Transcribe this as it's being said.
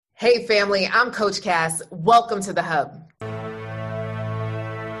Hey family, I'm Coach Cass. Welcome to the Hub.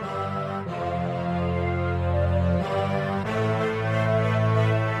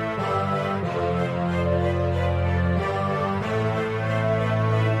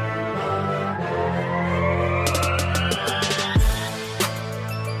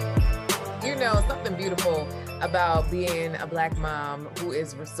 You know, something beautiful about being a Black mom who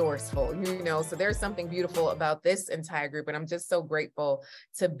is resourceful, so there's something beautiful about this entire group. And I'm just so grateful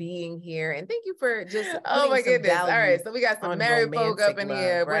to being here. And thank you for just, oh my goodness. All right. So we got some married folk up in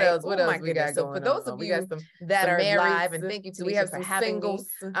here. Right? What else we got? So for those of you that are live, and thank you to we have some singles.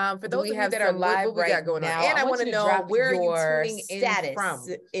 For those of you that are live, what we got going on? And I want to know where you tuning in from.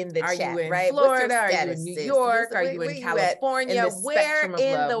 In the are chat, you in right? Florida? Are you in New York? Are you in California? Where in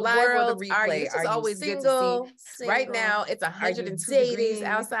the world are you? It's always single? Good to see. Right now, it's 102 degrees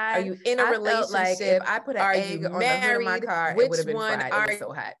outside. Are you in a relationship? Like if I put an egg on the hood of my car, it would have been fried. It was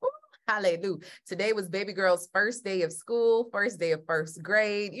so hot. Ooh, hallelujah. Today was baby girl's first day of school, first day of first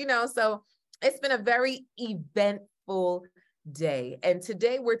grade, so it's been a very eventful day. And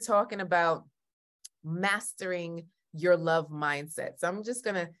today we're talking about mastering your love mindset. So I'm just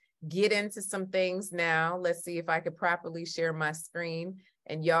going to get into some things now. Let's see if I could properly share my screen.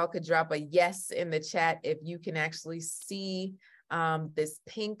 And y'all could drop a yes in the chat if you can actually see this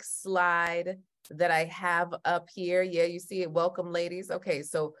pink slide that I have up here. Yeah, you see it. Welcome, ladies. Okay,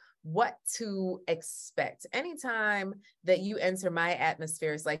 so what to expect. Anytime that you enter my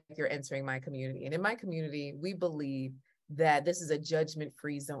atmosphere, it's like you're entering my community. And in my community, we believe that this is a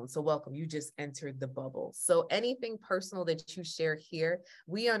judgment-free zone. So welcome, you just entered the bubble. So anything personal that you share here,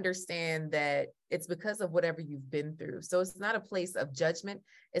 we understand that it's because of whatever you've been through. So it's not a place of judgment.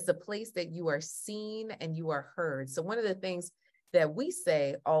 It's a place that you are seen and you are heard. So one of the things that we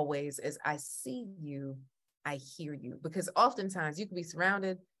say always is, I see you, I hear you. Because oftentimes you could be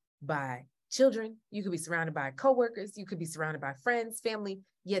surrounded by children, you could be surrounded by coworkers, you could be surrounded by friends, family,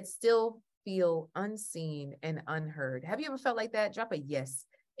 yet still feel unseen and unheard. Have you ever felt like that? Drop a yes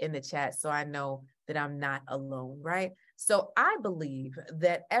in the chat so I know that I'm not alone, right? So I believe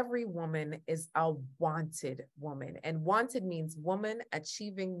that every woman is a wanted woman, and wanted means woman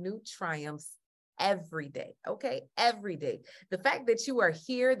achieving new triumphs every day. Okay. Every day. The fact that you are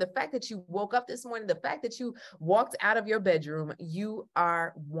here, the fact that you woke up this morning, the fact that you walked out of your bedroom, you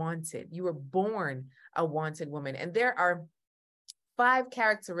are wanted. You were born a wanted woman. And there are 5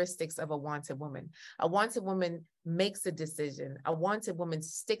 characteristics of a wanted woman. A wanted woman makes a decision. A wanted woman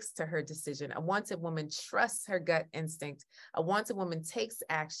sticks to her decision. A wanted woman trusts her gut instinct. A wanted woman takes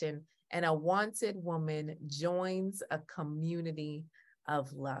action. And a wanted woman joins a community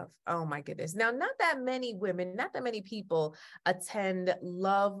of love. Oh my goodness. Now, not that many women, not that many people attend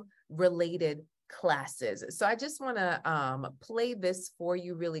love-related classes. So I just want to play this for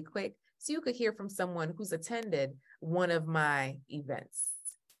you really quick so you could hear from someone who's attended one of my events.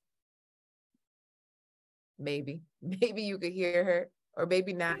 Maybe you could hear her, or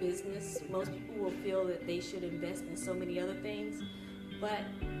maybe not. Business, most people will feel that they should invest in so many other things, but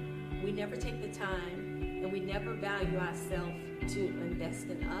we never take the time and we never value ourselves to invest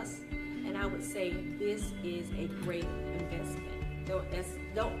in us. And I would say this is a great investment.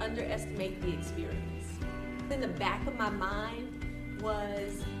 Don't underestimate the experience. In the back of my mind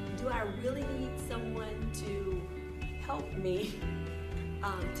was, do I really need someone to help me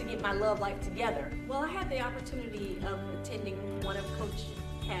to get my love life together? Well, I had the opportunity of attending one of Coach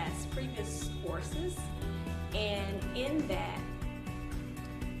Cass' previous courses, and in that,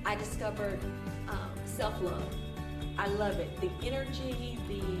 I discovered self-love. I love it. The energy,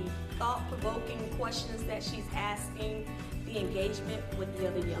 the thought-provoking questions that she's asking, the engagement with the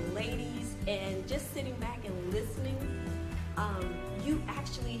other young ladies, and just sitting back and listening. You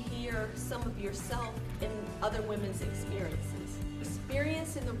actually hear some of yourself in other women's experiences.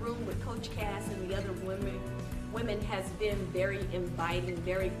 Experience in the room with Coach Cass and the other women has been very inviting,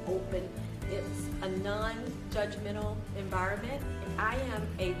 very open. It's a non-judgmental environment. I am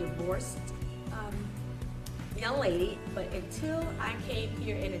a divorced young lady, but until I came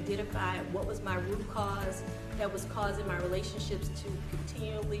here and identified what was my root cause that was causing my relationships to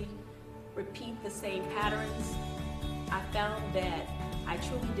continually repeat the same patterns, I found that I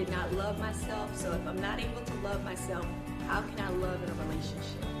truly did not love myself. So if I'm not able to love myself, how can I love in a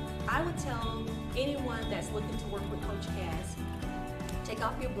relationship? I would tell anyone that's looking to work with Coach Cass, take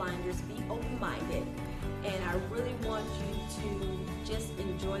off your blinders, be open-minded, and I really want you to just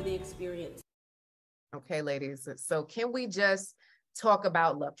enjoy the experience. Okay, ladies. So can we just talk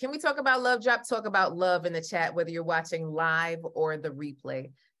about love? Can we talk about love? Talk about love in the chat, whether you're watching live or the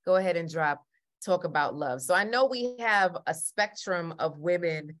replay. Go ahead and talk about love. So I know we have a spectrum of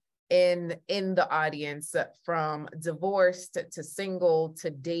women in the audience, from divorced to single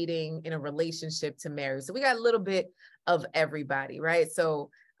to dating, in a relationship to married. So we got a little bit of everybody, right? So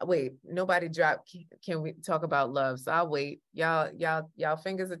wait, nobody dropped. Can we talk about love? So I'll wait. Y'all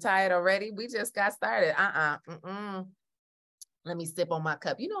fingers are tired already. We just got started. Let me sip on my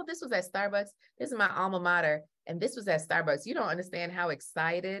cup. You know, this was at Starbucks. This is my alma mater, and this was at Starbucks. You don't understand how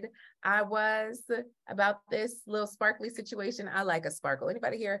excited I was about this little sparkly situation. I like a sparkle.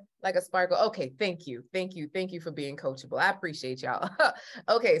 Anybody here like a sparkle? Okay, thank you. Thank you. Thank you for being coachable. I appreciate y'all.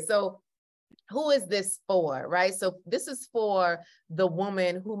 Okay, so who is this for, right? So this is for the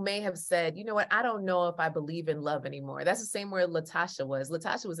woman who may have said, you know what, I don't know if I believe in love anymore. That's the same where Latasha was.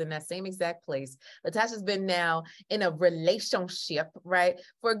 Latasha was in that same exact place. Latasha's been now in a relationship, right,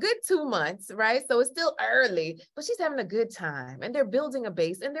 for a good 2 months, right? So it's still early, but she's having a good time, and they're building a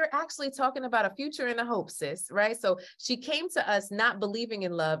base, and they're actually talking about a future and a hope, sis, right? So she came to us not believing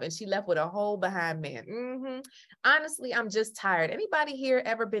in love, and she left with a whole behind man. Honestly, I'm just tired. Anybody here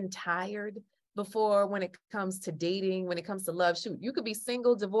ever been tired before when it comes to dating, when it comes to love? Shoot, you could be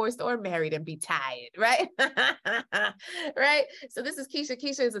single, divorced, or married and be tired, right? Right? So this is Keisha.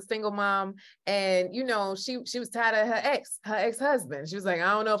 Keisha is a single mom, and you know, she was tired of her ex-husband. She was like,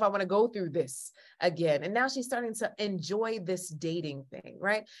 I don't know if I want to go through this again. And now she's starting to enjoy this dating thing,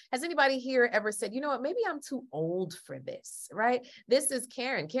 right? Has anybody here ever said, you know what, maybe I'm too old for this, right? This is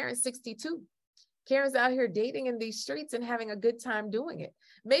Karen. Karen's 62. Karen's out here dating in these streets and having a good time doing it.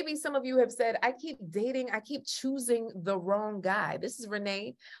 Maybe some of you have said, I keep dating, I keep choosing the wrong guy. This is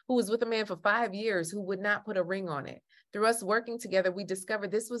Renee, who was with a man for 5 years who would not put a ring on it. Through us working together, we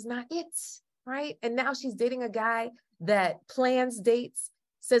discovered this was not it, right? And now she's dating a guy that plans dates,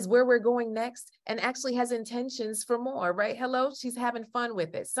 says where we're going next, and actually has intentions for more, right? Hello, she's having fun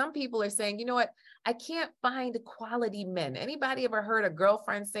with it. Some people are saying, you know what, I can't find quality men. Anybody ever heard a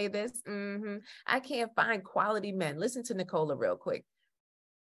girlfriend say this? I can't find quality men. Listen to Nicola real quick.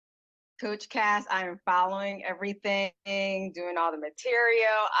 Coach Cass, I am following everything, doing all the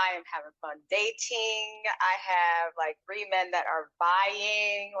material. I am having fun dating. I have like 3 men that are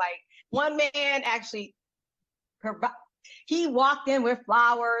buying. Like one man actually, he walked in with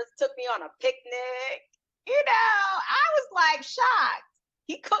flowers, took me on a picnic. You know, I was like shocked.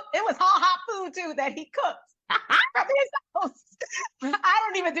 He cooked. It was all hot food too that he cooked from his house. I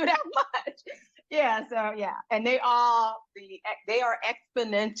don't even do that much. Yeah. So yeah, and they are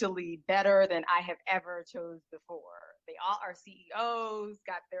exponentially better than I have ever chose before. They all are CEOs,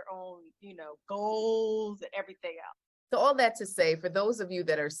 got their own, you know, goals and everything else. So all that to say, for those of you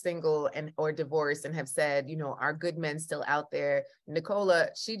that are single and or divorced and have said, you know, are good men still out there? Nicola,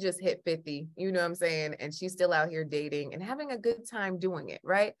 she just hit 50, you know what I'm saying? And she's still out here dating and having a good time doing it,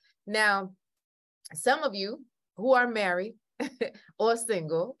 right? Now, some of you who are married or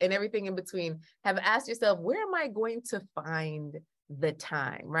single and everything in between have asked yourself, where am I going to find the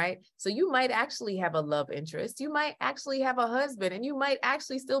time, right? So you might actually have a love interest. You might actually have a husband, and you might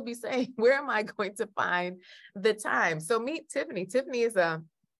actually still be saying, where am I going to find the time? So meet Tiffany. Tiffany is a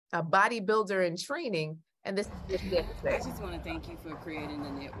bodybuilder in training. And this is I just want to thank you for creating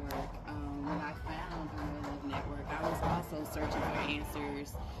the network. When I found the Real Love Network, I was also searching for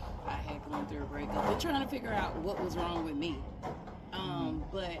answers. I had gone through a breakup, but trying to figure out what was wrong with me.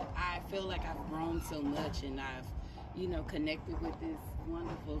 But I feel like I've grown so much, and I've, you know, connected with this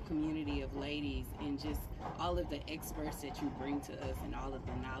wonderful community of ladies, and just all of the experts that you bring to us and all of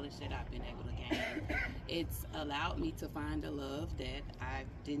the knowledge that I've been able to gain. It's allowed me to find a love that I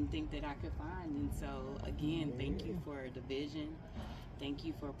didn't think that I could find. And so again, thank you for the vision. Thank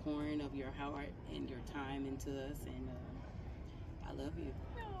you for pouring of your heart and your time into us, and I love you.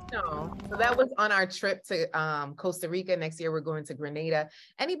 No. So that was on our trip to Costa Rica. Next year, we're going to Grenada.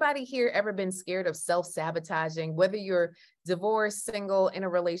 Anybody here ever been scared of self-sabotaging, whether you're divorced, single, in a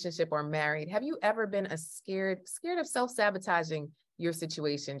relationship, or married? Have you ever been scared of self-sabotaging your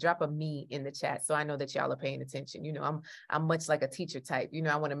situation? Drop a me in the chat so I know that y'all are paying attention. You know, I'm much like a teacher type. You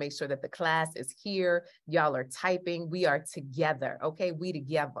know, I want to make sure that the class is here. Y'all are typing. We are together. Okay, we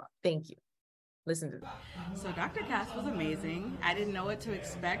together. Thank you. Listen to that. So Dr. Cass was amazing. I didn't know what to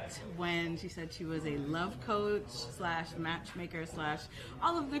expect when she said she was a love coach / matchmaker /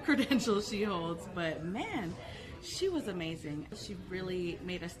 all of the credentials she holds. But man, she was amazing. She really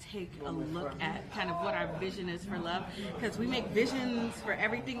made us take a look at kind of what our vision is for love, because we make visions for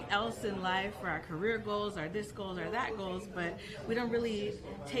everything else in life, for our career goals, our this goals, our that goals, but we don't really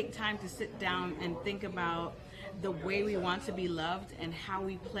take time to sit down and think about the way we want to be loved and how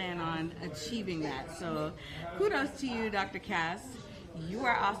we plan on achieving that. So kudos to you, Dr. Cass. You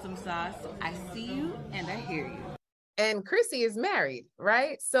are awesome sauce. I see you and I hear you. and Chrissy is married,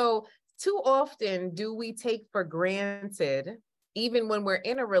 right? So too often do we take for granted, even when we're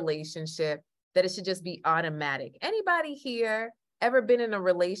in a relationship, that it should just be automatic. Anybody here ever been in a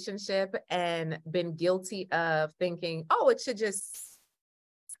relationship and been guilty of thinking, oh, it should just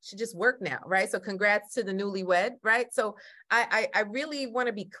work now, right? So congrats to the newlywed, right? So I really want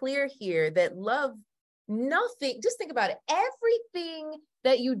to be clear here that love, nothing, just think about it. Everything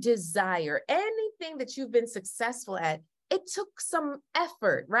that you desire, anything that you've been successful at, it took some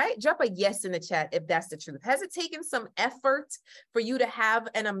effort, right? Drop a yes in the chat if that's the truth. Has it taken some effort for you to have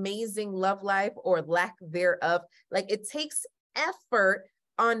an amazing love life or lack thereof? Like, it takes effort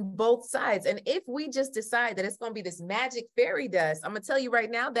on both sides. And if we just decide that it's going to be this magic fairy dust, I'm going to tell you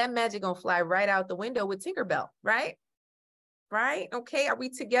right now, that magic going to fly right out the window with Tinkerbell, right? Right? Okay. Are we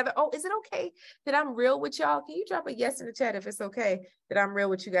together? Oh, is it okay that I'm real with y'all? Can you drop a yes in the chat if it's okay that I'm real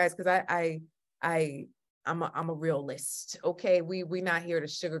with you guys? Because I'm a realist. Okay. We're not here to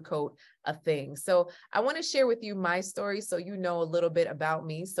sugarcoat a thing. So I want to share with you my story so you know a little bit about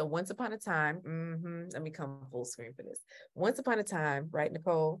me. So once upon a time, let me come full screen for this. Once upon a time, right,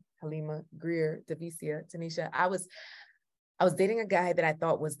 Nicole, Halima, Greer, Davicia, Tanisha, I was dating a guy that I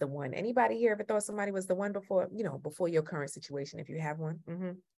thought was the one. Anybody here ever thought somebody was the one before, before your current situation, if you have one?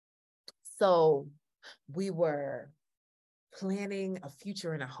 So we were planning a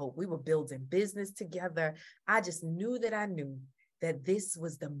future and a hope. We were building business together. I just knew that I knew that this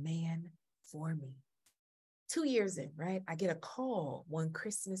was the man for me. 2 years in, right? I get a call one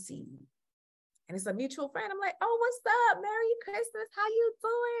Christmas Eve, and it's a mutual friend. I'm like, oh, what's up? Merry Christmas. How you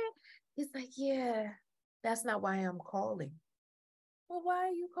doing? He's like, yeah, that's not why I'm calling. Well, why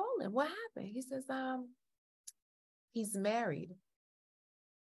are you calling? What happened? He says, he's married.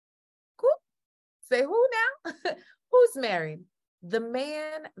 Cool. Say who now? Who's married? The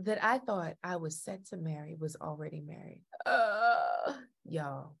man that I thought I was set to marry was already married.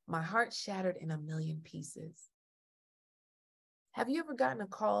 Y'all, my heart shattered in a million pieces. Have you ever gotten a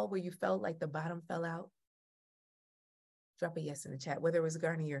call where you felt like the bottom fell out? Drop a yes in the chat, whether it was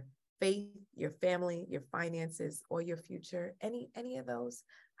regarding your faith, your family, your finances, or your future, any of those.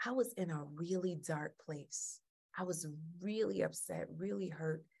 I was in a really dark place. I was really upset, really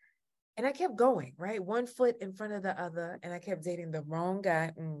hurt. And I kept going, right? One foot in front of the other. And I kept dating the wrong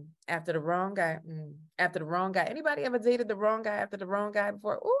guy after the wrong guy after the wrong guy. Anybody ever dated the wrong guy after the wrong guy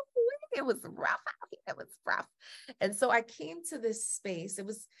before? Ooh, it was rough out here. It was rough. And so I came to this space. It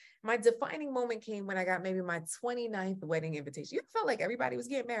was my defining moment came when I got maybe my 29th wedding invitation. You felt like everybody was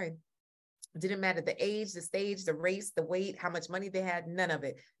getting married. It didn't matter the age, the stage, the race, the weight, how much money they had, none of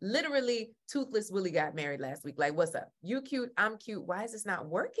it. Literally, Toothless Willie got married last week. Like, what's up? You cute, I'm cute. Why is this not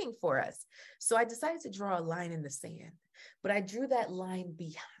working for us? So I decided to draw a line in the sand, but I drew that line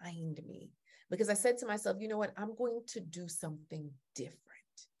behind me because I said to myself, you know what? I'm going to do something different.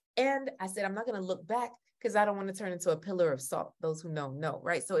 And I said, I'm not going to look back because I don't want to turn into a pillar of salt. Those who know,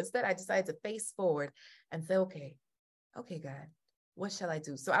 right? So instead, I decided to face forward and say, okay, God, what shall I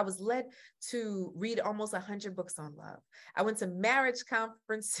do? So I was led to read almost 100 books on love. I went to marriage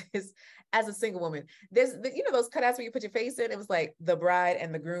conferences as a single woman. There's, those cutouts where you put your face in, it was like the bride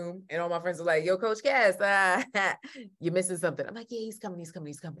and the groom. And all my friends were like, yo, Coach Cass, you're missing something. I'm like, yeah, he's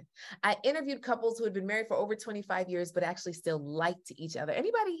coming. I interviewed couples who had been married for over 25 years, but actually still liked each other.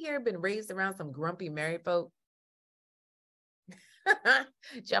 Anybody here been raised around some grumpy married folk?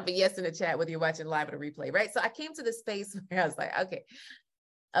 Jump a yes in the chat whether you're watching live or the replay, right? So I came to this space where I was like,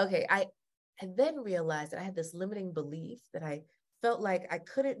 okay. I then realized that I had this limiting belief that I felt like I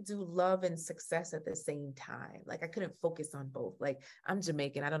couldn't do love and success at the same time. Like I couldn't focus on both. Like I'm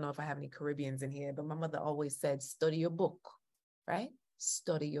Jamaican. I don't know if I have any Caribbeans in here, but my mother always said, study your book, right?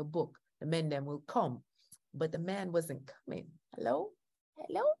 Study your book. The men then will come, but the man wasn't coming. Hello,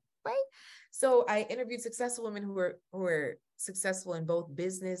 right? So I interviewed successful women who were successful in both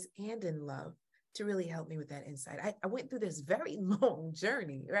business and in love to really help me with that insight. I went through this very long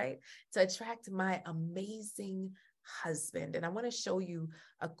journey, right, to attract my amazing husband. And I want to show you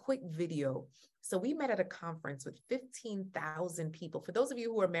a quick video. So we met at a conference with 15,000 people. For those of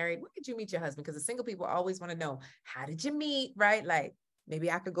you who are married, where did you meet your husband? Because the single people always want to know, how did you meet, right? Like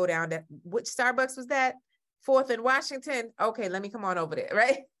maybe I could go down to, which Starbucks was that? 4th in Washington. Okay, let me come on over there,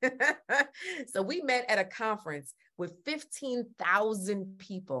 right? So we met at a conference with 15,000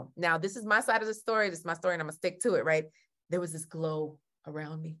 people. Now, this is my side of the story. This is my story, and I'm going to stick to it, right? There was this glow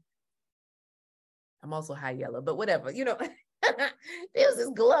around me. I'm also high yellow, but whatever, there was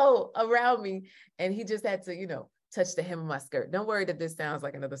this glow around me, and he just had to, touch the hem of my skirt. Don't worry that this sounds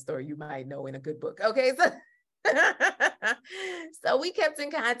like another story you might know in a good book. Okay, so we kept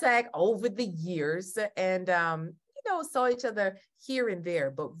in contact over the years, and saw each other here and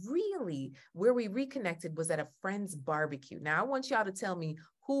there, but really where we reconnected was at a friend's barbecue. Now I want y'all to tell me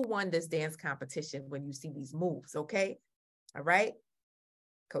who won this dance competition when you see these moves, okay? All right.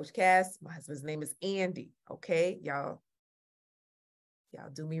 Coach Cass, my husband's name is Andy, okay? Y'all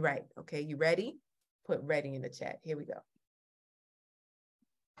do me right, okay? You ready? Put ready in the chat. Here we go.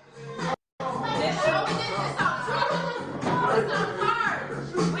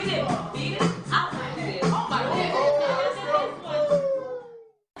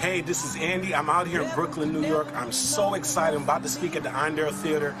 Hey, this is Andy. I'm out here in Brooklyn, New York. I'm so excited. I'm about to speak at the Eindale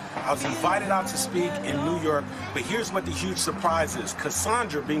Theater. I was invited out to speak in New York, but here's what the huge surprise is.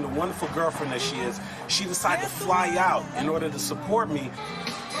 Cassandra, being the wonderful girlfriend that she is, she decided to fly out in order to support me.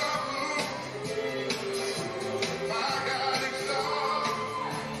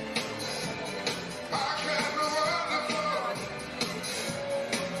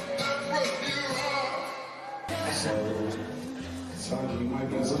 You might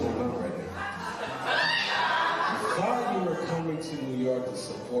be overwhelmed right now. I thought you were coming to New York to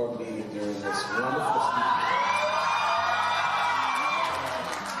support me during this wonderful speech.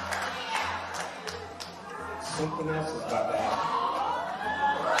 Something else is about to happen.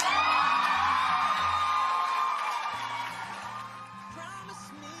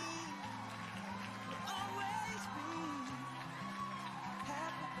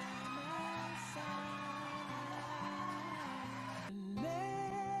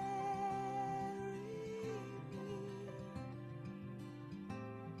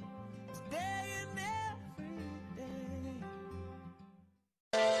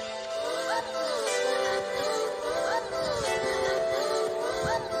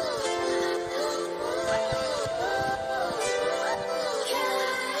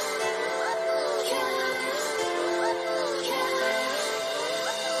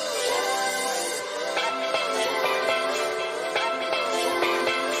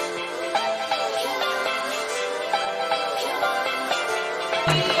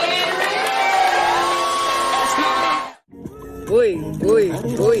 Oi.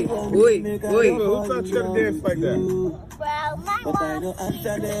 Who taught you how to dance like that? Well, my mom.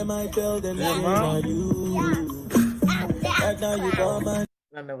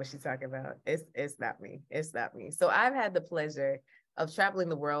 I don't know what she's talking about. It's not me. It's not me. So I've had the pleasure of traveling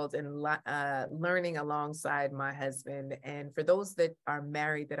the world and learning alongside my husband. And for those that are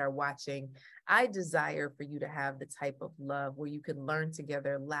married that are watching, I desire for you to have the type of love where you can learn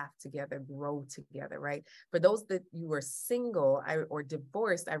together, laugh together, grow together, right? For those that you are single or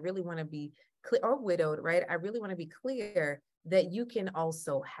divorced, I really want to be clear, or widowed, right? I really want to be clear that you can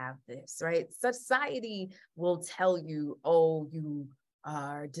also have this, right? Society will tell you, oh, you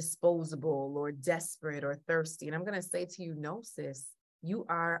are disposable or desperate or thirsty. And I'm going to say to you, no, sis, you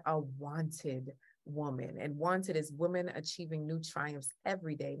are a wanted woman, and wanted is women achieving new triumphs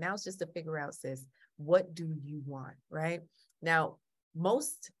every day. Now it's just to figure out, sis, what do you want, right? Now,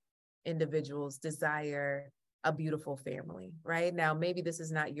 most individuals desire a beautiful family, right? Now, maybe this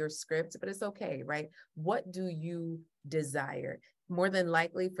is not your script, but it's okay, right? What do you desire? More than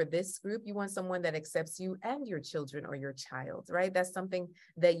likely for this group, you want someone that accepts you and your children or your child, right? That's something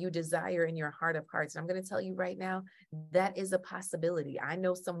that you desire in your heart of hearts. And I'm going to tell you right now, that is a possibility. I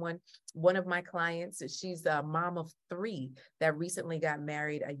know someone, one of my clients, she's a mom of 3 that recently got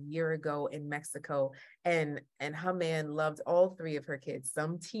married a year ago in Mexico. And her man loved all 3 of her kids,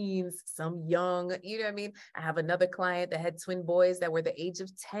 some teens, some young, you know what I mean? I have another client that had twin boys that were the age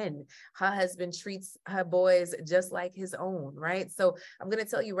of 10. Her husband treats her boys just like his own, right? So I'm going to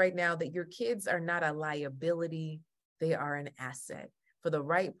tell you right now that your kids are not a liability. They are an asset. For the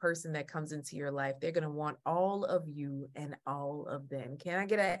right person that comes into your life, they're going to want all of you and all of them. Can I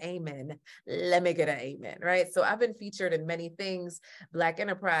get an amen? Let me get an amen, right? So I've been featured in many things: Black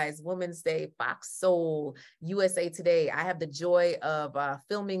Enterprise, Women's Day, Fox Soul, USA Today. I have the joy of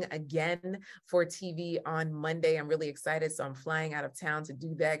filming again for TV on Monday. I'm really excited. So I'm flying out of town to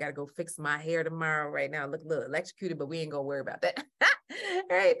do that. Got to go fix my hair tomorrow. Right now, I look a little electrocuted, but we ain't going to worry about that.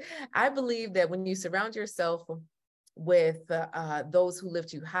 Right? I believe that when you surround yourself with those who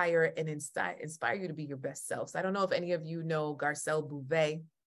lift you higher and inspire you to be your best self. So I don't know if any of you know Garcelle Bouvet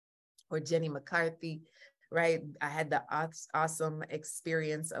or Jenny McCarthy, right? I had the awesome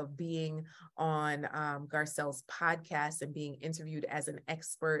experience of being on Garcelle's podcast and being interviewed as an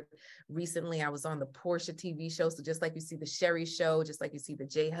expert. Recently, I was on the Portia TV show. So just like you see the Sherry show, just like you see the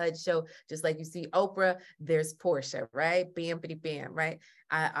Jay Hud show, just like you see Oprah, there's Portia, right? Bam, bitty, bam, right?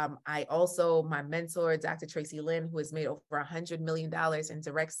 I also, my mentor, Dr. Tracy Lynn, who has made over $100 million in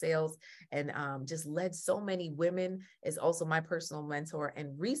direct sales and just led so many women, is also my personal mentor.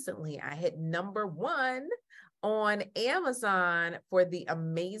 And recently I hit #1 on Amazon for the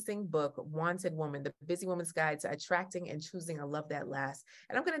amazing book, Wanted Woman, The Busy Woman's Guide to Attracting and Choosing a Love That Lasts.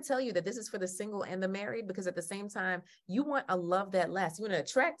 And I'm going to tell you that this is for the single and the married, because at the same time, you want a love that lasts. You want to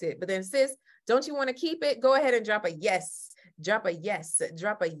attract it. But then, sis, don't you want to keep it? Go ahead and drop a yes. Drop a yes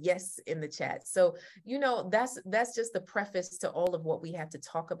in the chat. So, that's just the preface to all of what we have to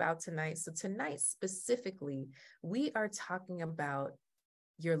talk about tonight. So tonight specifically, we are talking about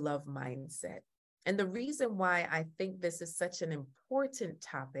your love mindset. And the reason why I think this is such an important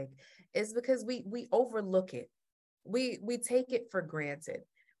topic is because we overlook it. We take it for granted.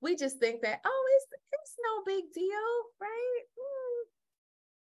 We just think that, oh, it's no big deal, right?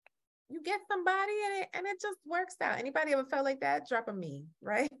 You get somebody and it just works out. Anybody ever felt like that? Drop a me,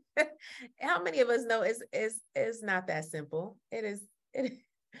 right? How many of us know it's not that simple? It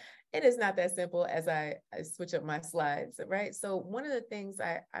is not that simple, as I switch up my slides, right? So one of the things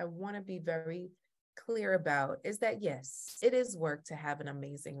I want to be very clear about is that, yes, it is work to have an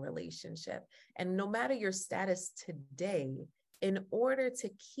amazing relationship. And no matter your status today, in order to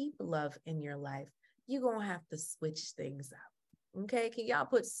keep love in your life, you're going to have to switch things up. Okay, can y'all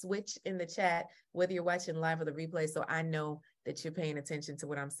put switch in the chat, whether you're watching live or the replay, so I know that you're paying attention to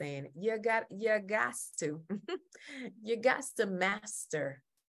what I'm saying. You got to, you got to master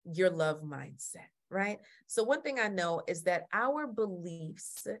your love mindset, right? So one thing I know is that our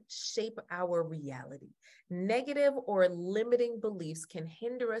beliefs shape our reality. Negative or limiting beliefs can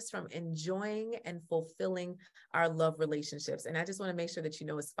hinder us from enjoying and fulfilling our love relationships. And I just want to make sure that you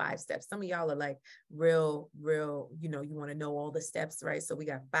know it's 5 steps. Some of y'all are like real, you want to know all the steps, right? So we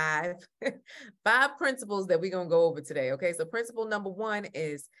got 5 principles that we're going to go over today. Okay. So principle number 1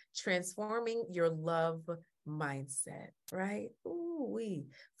 is transforming your love mindset, right? Ooh-wee.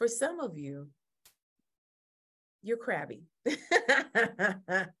 For some of you, you're crabby,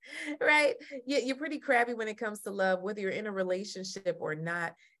 right? You're pretty crabby when it comes to love, whether you're in a relationship or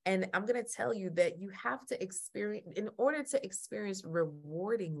not. And I'm going to tell you that you have to experience, in order to experience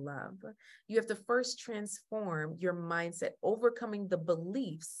rewarding love, you have to first transform your mindset, overcoming the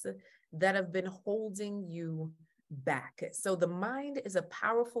beliefs that have been holding you back. So the mind is a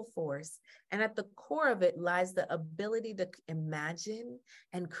powerful force, and at the core of it lies the ability to imagine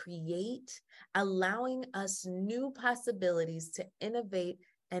and create, allowing us new possibilities to innovate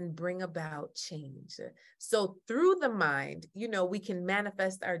and bring about change. So through the mind, we can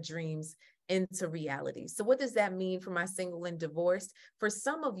manifest our dreams into reality. So what does that mean for my single and divorced? For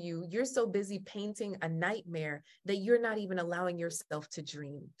some of you, you're so busy painting a nightmare that you're not even allowing yourself to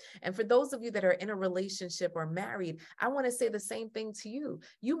dream. And for those of you that are in a relationship or married, I want to say the same thing to you.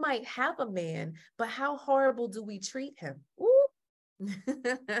 You might have a man, but how horrible do we treat him? Ooh.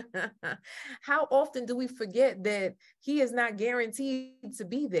 How often do we forget that he is not guaranteed to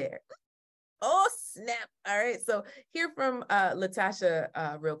be there? Oh, snap. All right. So hear from Latasha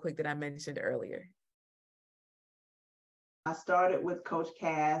real quick that I mentioned earlier. I started with Coach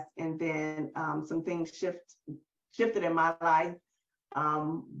Cass, and then some things shifted in my life.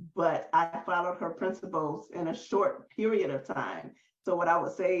 But I followed her principles in a short period of time. So what I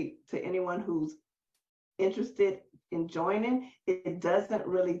would say to anyone who's interested in joining, it doesn't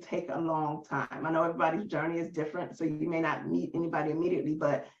really take a long time. I know everybody's journey is different, so you may not meet anybody immediately,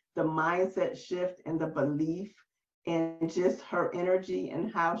 but the mindset shift and the belief and just her energy and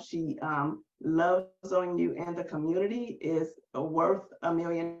how she loves on you and the community is worth $1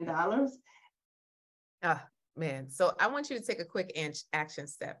 million. Ah, man. So I want you to take a quick action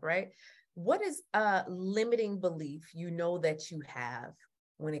step, right? What is a limiting belief that you have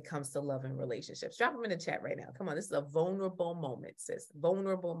when it comes to love and relationships? Drop them in the chat right now. Come on, this is a vulnerable moment, sis.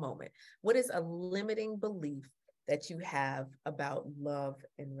 Vulnerable moment. What is a limiting belief that you have about love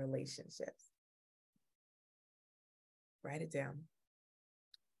and relationships? Write it down.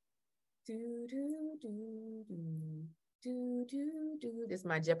 Do, do, do, do, do, do, do. This is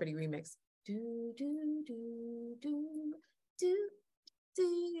my Jeopardy remix. Do, do, do, do, do, do,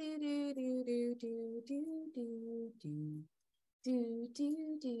 do, do, do, do, do, do. Do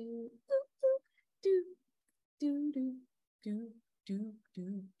do do do do do do do do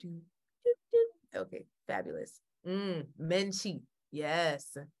do do. Okay, fabulous. Men cheat.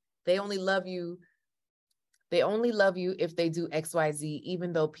 Yes, they only love you. They only love you if they do XYZ,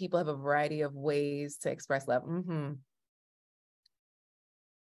 even though people have a variety of ways to express love.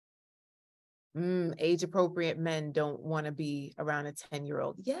 Age-appropriate men don't want to be around a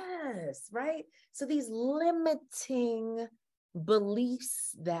 10-year-old. Yes, right? So these limiting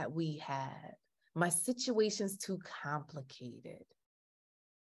beliefs that we had. My situation's too complicated.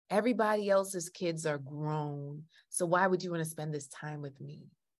 Everybody else's kids are grown. So why would you want to spend this time with me?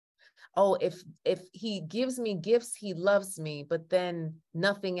 oh, if he gives me gifts, he loves me, but then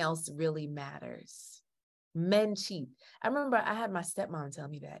nothing else really matters. Men cheat. I remember I had my stepmom tell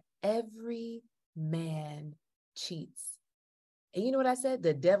me that every man cheats. And you know what I said?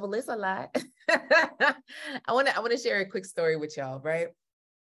 The devil is a lie. I want to share a quick story with y'all, right?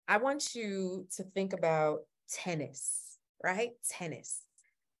 I want you to think about tennis, right? Tennis.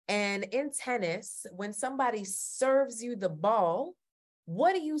 And in tennis, when somebody serves you the ball,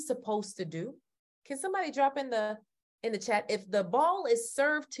 what are you supposed to do? Can somebody drop in the chat? If the ball is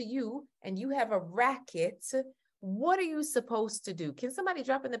served to you and you have a racket, what are you supposed to do? Can somebody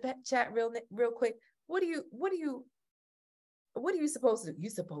drop in the chat real quick? What are you supposed to do?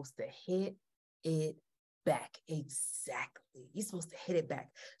 You're supposed to hit it back. Exactly. You're supposed to hit it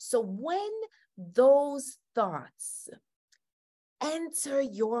back. So when those thoughts enter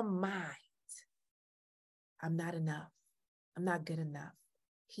your mind, I'm not enough. I'm not good enough.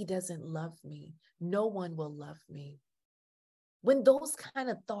 He doesn't love me. No one will love me. When those kind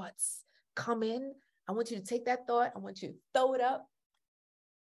of thoughts come in, I want you to take that thought. I want you to throw it up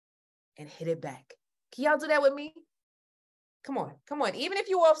and hit it back. Can y'all do that with me? Come on, come on. Even if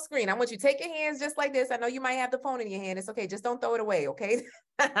you're off screen, I want you to take your hands just like this. I know you might have the phone in your hand. It's okay. Just don't throw it away, okay?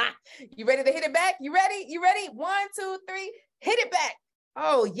 You ready to hit it back? You ready? You ready? 1, 2, 3, hit it back.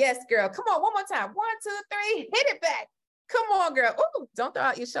 Oh, yes, girl. Come on, one more time. 1, 2, 3, hit it back. Come on, girl. Oh, don't throw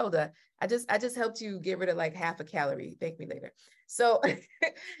out your shoulder. I just helped you get rid of like half a calorie. Thank me later. So,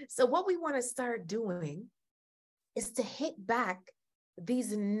 so what we want to start doing is to hit back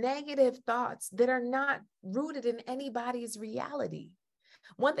these negative thoughts that are not rooted in anybody's reality.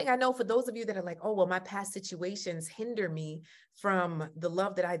 One thing I know for those of you that are like, oh, well, my past situations hinder me from the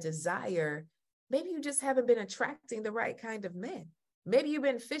love that I desire. Maybe you just haven't been attracting the right kind of men. Maybe you've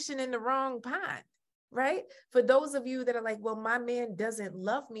been fishing in the wrong pond, right? For those of you that are like, well, my man doesn't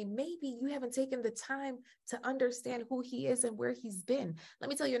love me. Maybe you haven't taken the time to understand who he is and where he's been. Let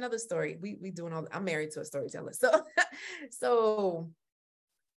me tell you another story. I'm married to a storyteller. So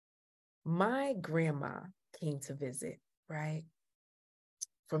my grandma came to visit, right,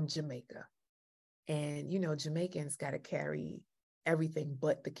 from Jamaica. And, you know, Jamaicans got to carry everything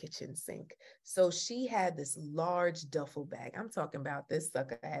but the kitchen sink. So she had this large duffel bag. I'm talking about this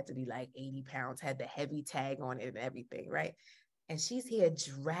sucker had to be like 80 pounds, had the heavy tag on it and everything, right? And she's here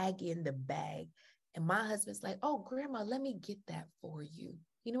dragging the bag. And my husband's like, oh, grandma, let me get that for you.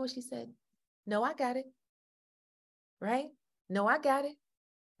 You know what she said? No, I got it. Right? No, I got it.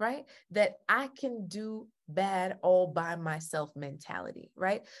 Right? That I can do bad all by myself mentality,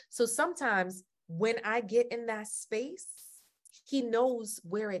 right? So sometimes when I get in that space, he knows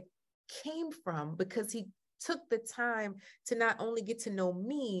where it came from because he took the time to not only get to know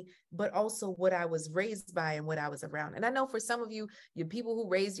me, but also what I was raised by and what I was around. And I know for some of you, your people who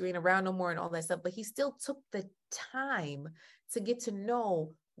raised you ain't around no more and all that stuff, but he still took the time to get to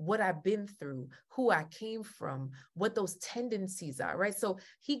know what I've been through, who I came from, what those tendencies are, right? So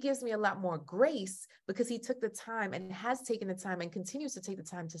he gives me a lot more grace because he took the time and has taken the time and continues to take the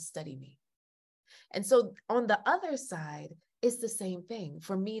time to study me. And so on the other side, it's the same thing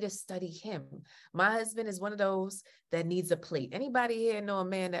for me to study him. My husband is one of those that needs a plate. Anybody here know a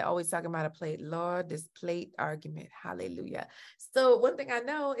man that always talking about a plate? Lord, this plate argument, hallelujah. So one thing I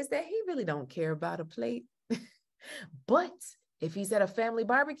know is that he really don't care about a plate, but if he's at a family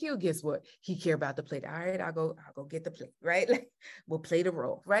barbecue, guess what? He care about the plate. All right, I'll go get the plate, right? We'll play the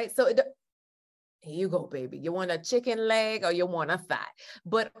role, right? So here you go, baby. You want a chicken leg or you want a thigh?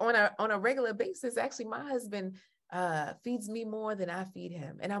 But on a regular basis, actually, my husband feeds me more than I feed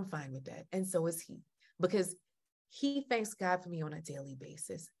him, and I'm fine with that. And so is he, because he thanks God for me on a daily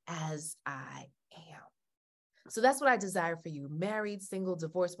basis as I am. So that's what I desire for you, married, single,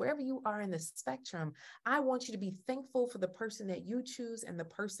 divorced, wherever you are in the spectrum. I want you to be thankful for the person that you choose and the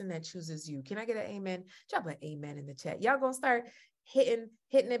person that chooses you. Can I get an amen? Drop an amen in the chat. Y'all gonna start hitting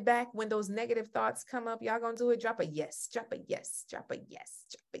it back when those negative thoughts come up. Y'all gonna do it? Drop a yes, drop a yes, drop a yes,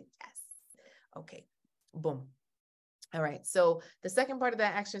 drop a yes. Okay, boom. All right, so the second part of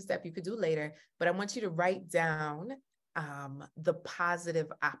that action step you could do later, but I want you to write down the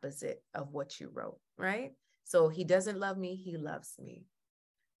positive opposite of what you wrote, right? So he doesn't love me, he loves me.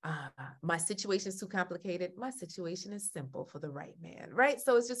 My situation is too complicated. My situation is simple for the right man, right?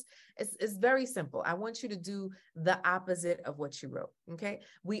 So it's very simple. I want you to do the opposite of what you wrote, okay?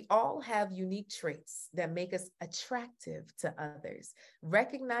 We all have unique traits that make us attractive to others.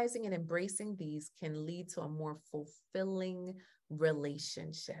 Recognizing and embracing these can lead to a more fulfilling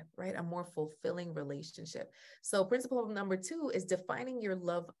relationship, right? A more fulfilling relationship. So principle number 2 is defining your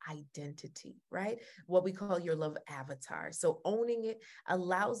love identity, right? What we call your love avatar. So owning it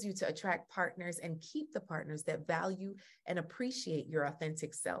allows you to attract partners and keep the partners that value and appreciate your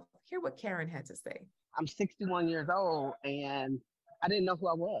authentic self. Hear what Karen had to say. I'm 61 years old and I didn't know who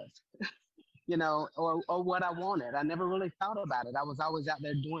I was, or what I wanted. I never really thought about it. I was always out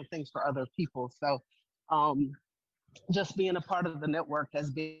there doing things for other people. So just being a part of the network has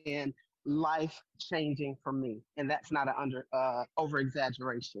been life changing for me. And that's not an over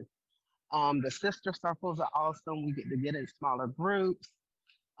exaggeration. The sister circles are awesome. We get in smaller groups.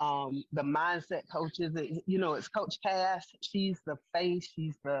 The mindset coaches, it's Coach Cass. She's the face,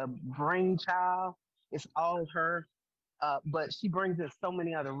 she's the brainchild. It's all her. But she brings in so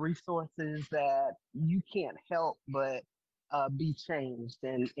many other resources that you can't help but be changed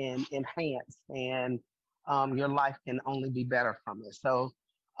and enhanced, and your life can only be better from it. So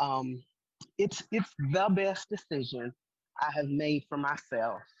it's the best decision I have made for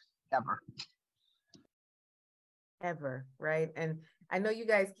myself ever, right? And I know you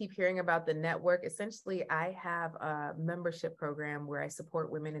guys keep hearing about the network. Essentially, I have a membership program where I support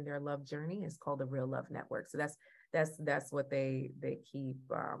women in their love journey. It's called the Real Love Network. So that's what they keep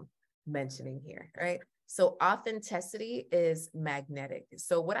mentioning here, right? So authenticity is magnetic.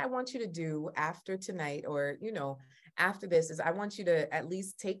 So what I want you to do after tonight, or after this, is I want you to at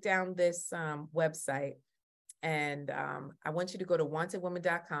least take down this website, and I want you to go to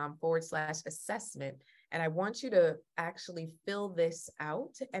wantedwoman.com/assessment. And I want you to actually fill this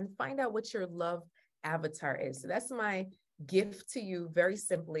out and find out what your love avatar is. So that's my gift to you, very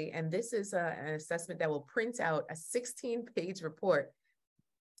simply. And this is an assessment that will print out a 16-page report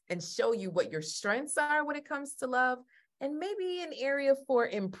and show you what your strengths are when it comes to love, and maybe an area for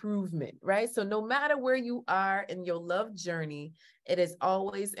improvement, right? So no matter where you are in your love journey, it is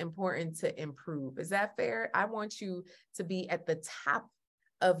always important to improve. Is that fair? I want you to be at the top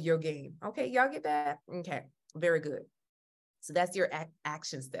of your game. Okay, y'all get that? Okay, very good. So that's your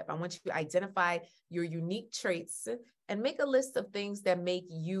action step. I want you to identify your unique traits and make a list of things that make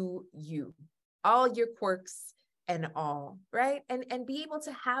you, all your quirks and all, right? And be able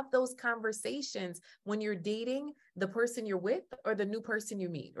to have those conversations when you're dating the person you're with or the new person you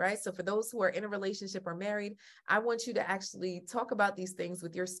meet, right? So for those who are in a relationship or married, I want you to actually talk about these things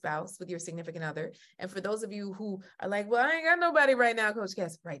with your spouse, with your significant other. And for those of you who are like, well, I ain't got nobody right now, Coach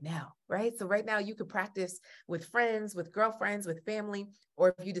Cass, right now, right? So right now you could practice with friends, with girlfriends, with family,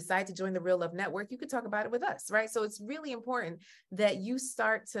 or if you decide to join the Real Love Network, you could talk about it with us, right? So it's really important that you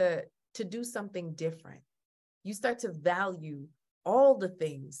start to do something different. You start to value all the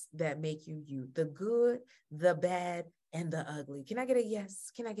things that make you, the good, the bad, and the ugly. Can I get a yes?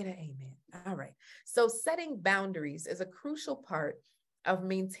 Can I get an amen? All right. So setting boundaries is a crucial part of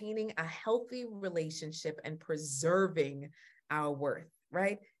maintaining a healthy relationship and preserving our worth,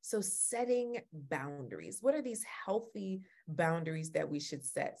 right? So setting boundaries. What are these healthy boundaries that we should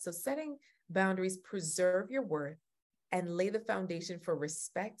set? So setting boundaries preserve your worth and lay the foundation for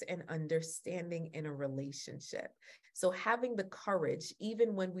respect and understanding in a relationship. So having the courage,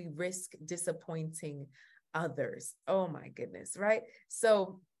 even when we risk disappointing others. Oh my goodness, right?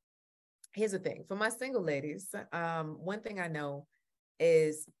 So here's the thing. For my single ladies, one thing I know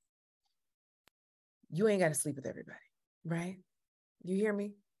is you ain't got to sleep with everybody, right? You hear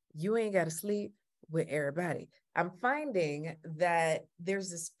me? You ain't got to sleep with everybody. I'm finding that there's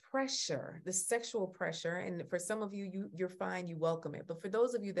this pressure, this sexual pressure, and for some of you, you're fine, you welcome it. But for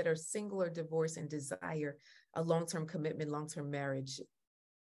those of you that are single or divorced and desire a long-term commitment, long-term marriage,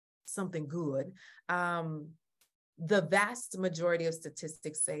 something good, the vast majority of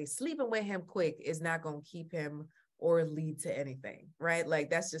statistics say sleeping with him quick is not going to keep him or lead to anything, right? Like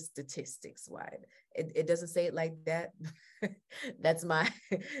that's just statistics wide. It doesn't say it like that. That's my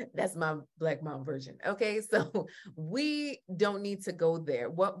Black mom version. Okay. So we don't need to go there.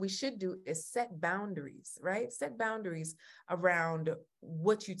 What we should do is set boundaries, right? Set boundaries around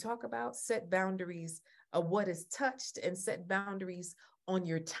what you talk about, set boundaries of what is touched, and set boundaries on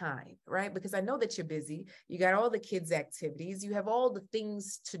your time, right? Because I know that you're busy. You got all the kids' activities, you have all the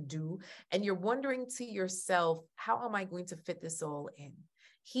things to do, and you're wondering to yourself, how am I going to fit this all in?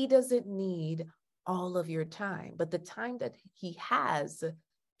 He doesn't need all of your time, but the time that he has,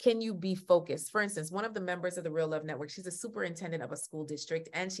 can you be focused? For instance, one of the members of the Real Love Network, she's a superintendent of a school district,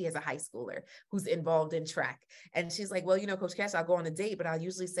 and she has a high schooler who's involved in track. And she's like, well, Coach Cash, I'll go on a date, but I'll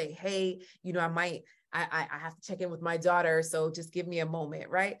usually say, hey, I have to check in with my daughter, so just give me a moment,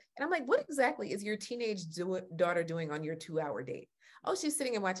 right? And I'm like, what exactly is your teenage daughter doing on your 2-hour date? Oh, she's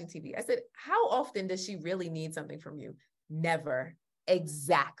sitting and watching TV. I said, how often does she really need something from you? Never.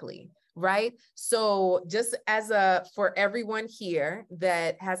 Exactly. Right. So just for everyone here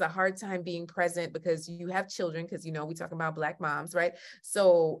that has a hard time being present because you have children, because, we talk about Black moms, right?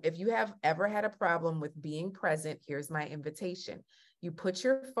 So if you have ever had a problem with being present, here's my invitation. You put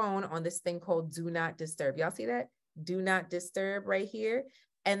your phone on this thing called Do Not Disturb. Y'all see that? Do Not Disturb right here.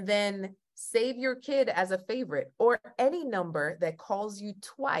 And then save your kid as a favorite, or any number that calls you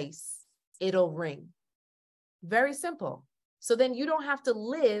twice, it'll ring. Very simple. So then you don't have to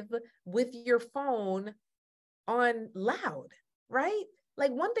live with your phone on loud, right? Like,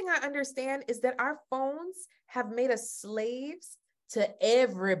 one thing I understand is that our phones have made us slaves to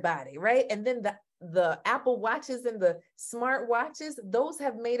everybody, right? And then the Apple Watches and the smart watches, those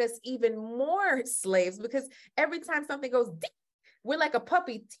have made us even more slaves, because every time something goes ding, we're like a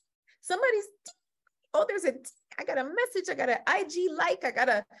puppy. Somebody's, oh, I got a message, I got an IG like, I got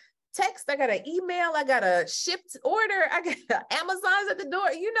a text, I got an email, I got a shipped order, I got Amazon's at the door.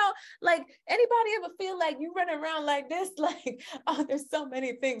 Like, anybody ever feel like you run around like this? Like, oh, there's so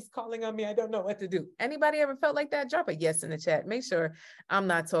many things calling on me, I don't know what to do. Anybody ever felt like that? Drop a yes in the chat. Make sure I'm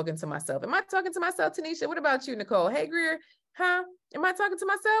not talking to myself. Am I talking to myself, Tanisha? What about you, Nicole? Hey, Greer, huh? Am I talking to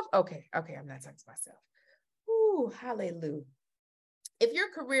myself? Okay, I'm not talking to myself. Ooh, hallelujah. If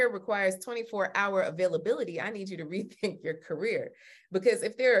your career requires 24-hour availability, I need you to rethink your career, because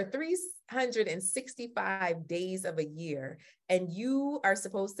if there are 365 days of a year and you are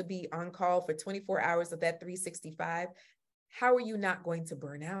supposed to be on call for 24 hours of that 365, how are you not going to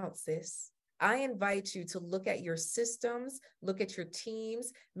burn out, sis? I invite you to look at your systems, look at your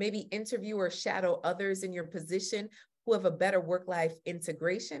teams, maybe interview or shadow others in your position who have a better work-life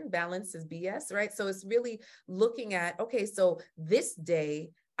integration. Balance is BS, right? So it's really looking at, okay, so this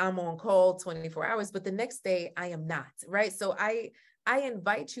day I'm on call 24 hours, but the next day I am not, right? So I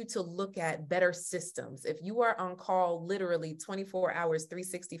invite you to look at better systems. If you are on call literally 24 hours,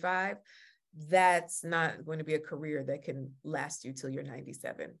 365, that's not going to be a career that can last you till you're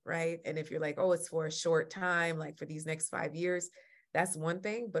 97, right? And if you're like, oh, it's for a short time, like for these next 5 years, that's one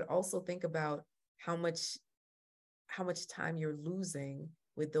thing, but also think about how much time you're losing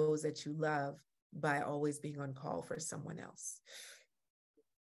with those that you love by always being on call for someone else.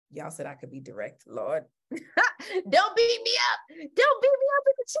 Y'all said I could be direct, Lord. Don't beat me up. Don't beat me up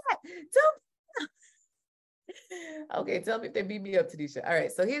in the chat. Okay, tell me if they beat me up, Tanisha. All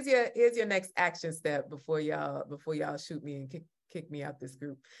right, so here's your next action step before y'all shoot me and kick me out this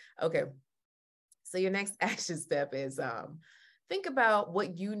group. Okay, so your next action step is think about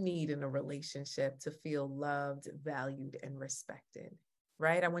what you need in a relationship to feel loved, valued, and respected,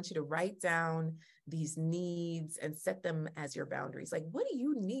 right? I want you to write down these needs and set them as your boundaries. Like, what do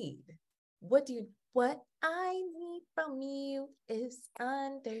you need? What I need from you is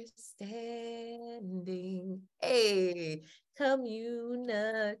understanding. Hey,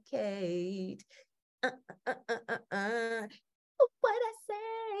 communicate. What I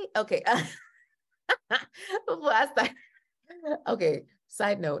say? Okay. Before I start. Okay,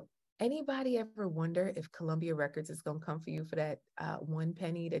 side note, anybody ever wonder if Columbia Records is going to come for you for that 1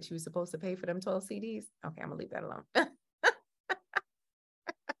 penny that you were supposed to pay for them 12 CDs? Okay, I'm going to leave that alone.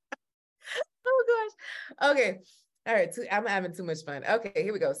 Oh, gosh. Okay. All right. I'm having too much fun. Okay,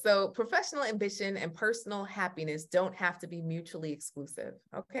 here we go. So professional ambition and personal happiness don't have to be mutually exclusive.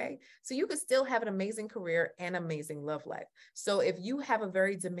 Okay. So you could still have an amazing career and amazing love life. So if you have a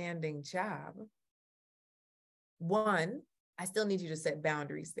very demanding job, one, I still need you to set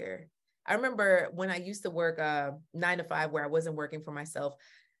boundaries there. I remember when I used to work 9 to 5 where I wasn't working for myself,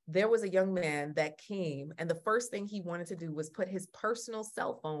 there was a young man that came and the first thing he wanted to do was put his personal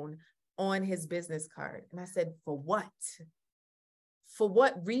cell phone on his business card. And I said, for what? For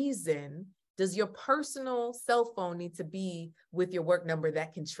what reason does your personal cell phone need to be with your work number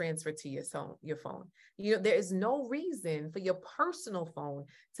that can transfer to your phone? There is no reason for your personal phone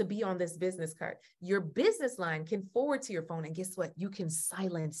to be on this business card. Your business line can forward to your phone. And guess what? You can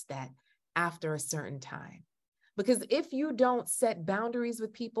silence that after a certain time. Because if you don't set boundaries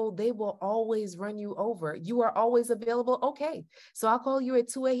with people, they will always run you over. You are always available. Okay, so I'll call you at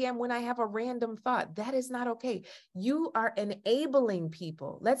 2 a.m. when I have a random thought. That is not okay. You are enabling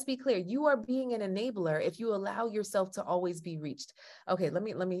people. Let's be clear. You are being an enabler if you allow yourself to always be reached. Okay, let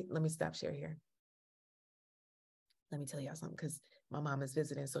me stop share here. Let me tell y'all something, because my mom is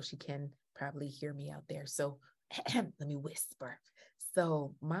visiting, so she can probably hear me out there. So let me whisper.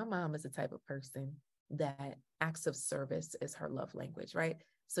 So my mom is the type of person that acts of service is her love language, right?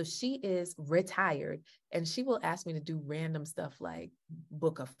 So she is retired and she will ask me to do random stuff like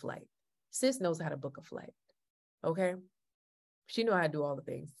book a flight. Sis knows how to book a flight, okay? She knows how to do all the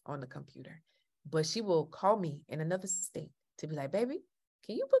things on the computer. but she will call me in another state to be like, baby,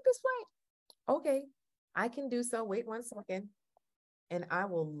 can you book this flight? Okay, I can do so. Wait 1 second. And I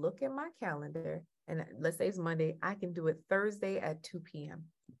will look at my calendar, and let's say it's Monday. I can do it Thursday at 2 p.m.,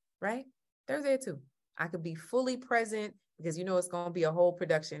 right? Thursday at 2. I could be fully present because it's going to be a whole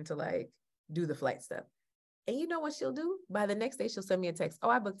production to like do the flight stuff. And you know what she'll do? By the next day, she'll send me a text. Oh,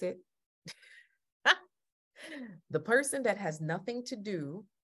 I booked it. The person that has nothing to do,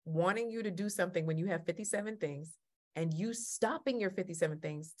 wanting you to do something when you have 57 things, and you stopping your 57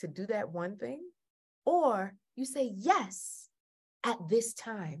 things to do that one thing, or you say yes at this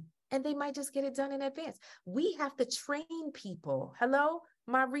time, and they might just get it done in advance. We have to train people. Hello,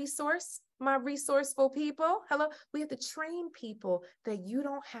 my resourceful people. Hello, we have to train people that you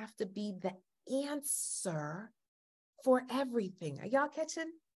don't have to be the answer for everything. Are y'all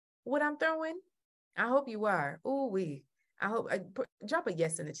catching what I'm throwing? I hope you are. Ooh, I hope drop a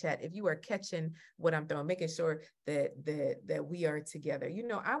yes in the chat if you are catching what I'm throwing, making sure that we are together.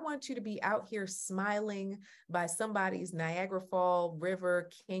 I want you to be out here smiling by somebody's Niagara Fall River,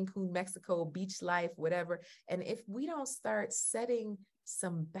 Cancun, Mexico, beach life, whatever. And if we don't start setting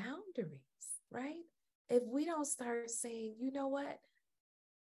some boundaries, right? If we don't start saying, you know what,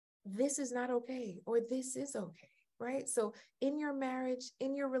 this is not okay, or this is okay. Right? So in your marriage,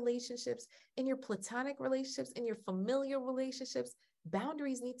 in your relationships, in your platonic relationships, in your familial relationships,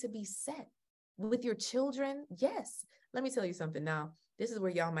 boundaries need to be set. With your children, yes. Let me tell you something now. This is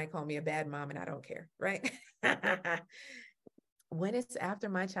where y'all might call me a bad mom, and I don't care, right? When it's after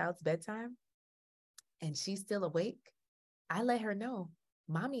my child's bedtime and she's still awake, I let her know,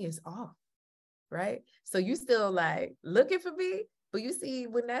 mommy is off, right? So you still like looking for me, but you see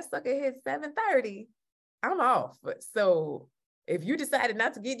when that sucker hits 7:30, I'm off. So if you decided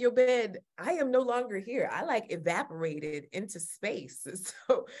not to get in your bed, I am no longer here. I like evaporated into space.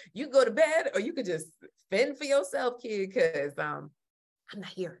 So you go to bed, or you could just fend for yourself, kid, because I'm not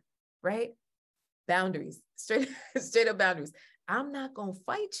here, right? Boundaries, straight up boundaries. I'm not going to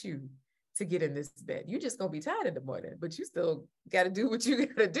fight you to get in this bed. You're just going to be tired in the morning, but you still got to do what you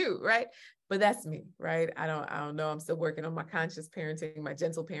got to do, right? But that's me, right? I don't know. I'm still working on my conscious parenting, my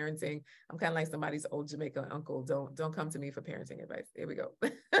gentle parenting. I'm kind of like somebody's old Jamaican uncle. Don't come to me for parenting advice. Here we go.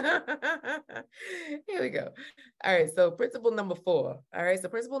 Here we go. All right. So principle number 4. All right. So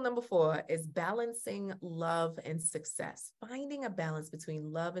principle number 4 is balancing love and success. Finding a balance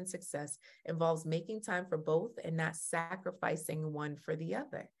between love and success involves making time for both and not sacrificing one for the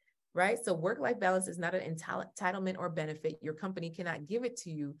other. Right? So work-life balance is not an entitlement or benefit. Your company cannot give it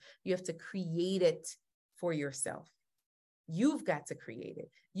to you. You have to create it for yourself. You've got to create it.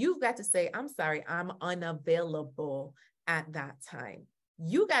 You've got to say, I'm sorry, I'm unavailable at that time.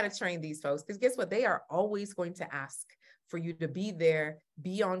 You got to train these folks, because guess what? They are always going to ask for you to be there,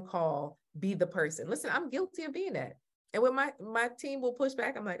 be on call, be the person. Listen, I'm guilty of being that. And when my team will push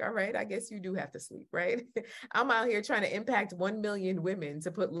back, I'm like, all right, I guess you do have to sleep, right? I'm out here trying to impact 1 million women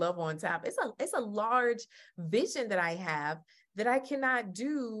to put love on top. It's a large vision that I have that I cannot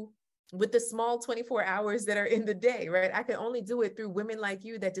do with the small 24 hours that are in the day, right? I can only do it through women like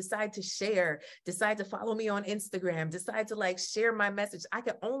you that decide to share, decide to follow me on Instagram, decide to like share my message. I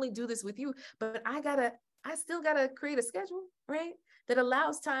can only do this with you, but I still gotta create a schedule, right? That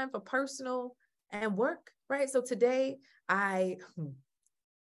allows time for personal and work, right? So today,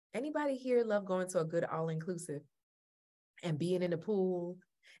 anybody here love going to a good all-inclusive and being in the pool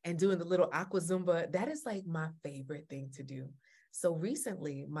and doing the little aqua Zumba? That is like my favorite thing to do. So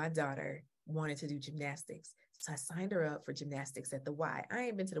recently, my daughter wanted to do gymnastics. So I signed her up for gymnastics at the Y. I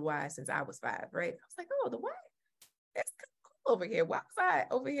ain't been to the Y since I was 5, right? I was like, oh, the Y? That's cool over here. Why was I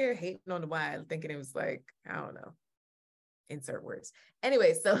over here hating on the Y, thinking it was like, I don't know, insert words.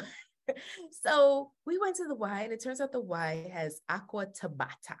 Anyway, so we went to the Y, and it turns out the Y has aqua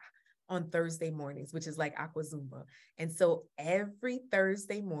tabata on Thursday mornings, which is like aqua Zumba. And so every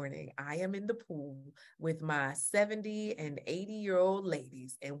Thursday morning, I am in the pool with my 70 and 80-year-old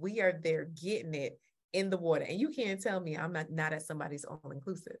ladies, and we are there getting it in the water. And you can't tell me I'm not at somebody's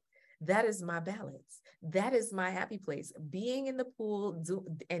all-inclusive. That is my balance. That is my happy place. Being in the pool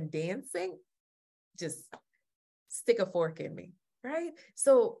and dancing, just stick a fork in me. Right?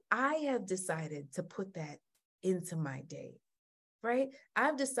 So I have decided to put that into my day, right?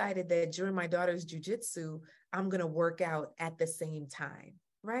 I've decided that during my daughter's jujitsu, I'm going to work out at the same time,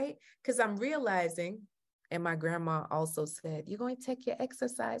 right? Because I'm realizing, and my grandma also said, you're going to take your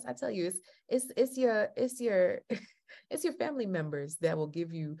exercise. I tell you, it's your family members that will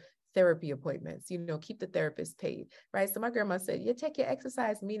give you therapy appointments, keep the therapist paid, right? So my grandma said, you take your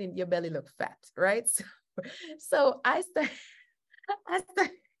exercise, meaning your belly look fat, right? So I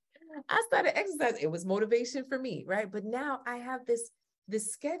I started exercising. It was motivation for me, right? But now I have this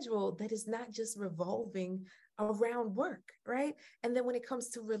schedule that is not just revolving around work, right? And then when it comes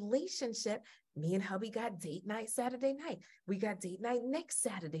to relationship, me and hubby got date night Saturday night. We got date night next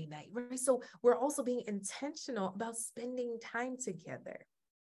Saturday night, right? So we're also being intentional about spending time together.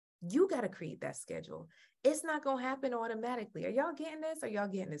 You got to create that schedule. It's not going to happen automatically. Are y'all getting this? Are y'all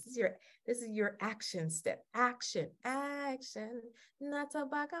getting this? This is your action step. Action, not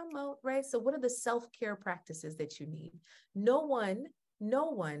tobacco mode, right? So what are the self-care practices that you need? No one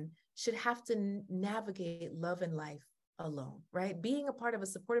should have to navigate love and life alone, right? Being a part of a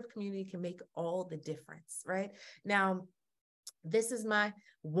supportive community can make all the difference, right? Now, this is my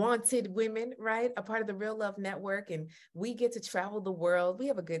wanted women, right? A part of the Real Love Network, and we get to travel the world. We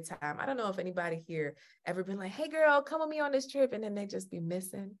have a good time. I don't know if anybody here ever been like, hey girl, come with me on this trip, and then they just be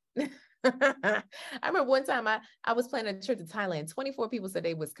missing. I remember one time I was planning a trip to Thailand. 24 people said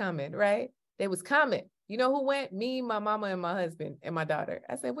they was coming, right? They was coming. You know who went? Me, my mama, and my husband, and my daughter.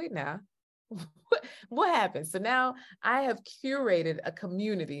 I said, wait now. What happened? So now I have curated a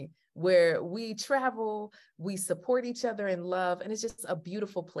community where we travel, we support each other in love, and it's just a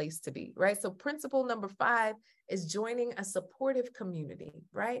beautiful place to be, right? So principle number 5 is joining a supportive community,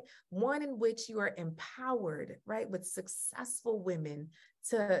 right? One in which you are empowered, right, with successful women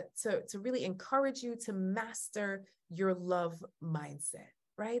to really encourage you to master your love mindset,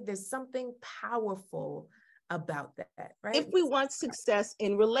 right? There's something powerful about that, right? If we want success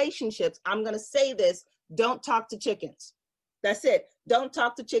in relationships, I'm going to say this, don't talk to chickens. That's it. Don't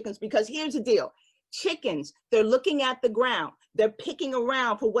talk to chickens, because here's the deal. Chickens, they're looking at the ground. They're picking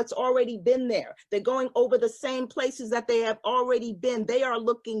around for what's already been there. They're going over the same places that they have already been. They are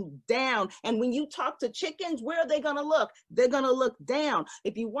looking down. And when you talk to chickens, where are they going to look? They're going to look down.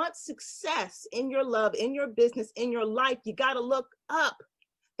 If you want success in your love, in your business, in your life, you got to look up.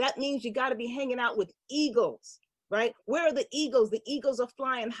 That means you got to be hanging out with eagles, right? Where are the eagles? The eagles are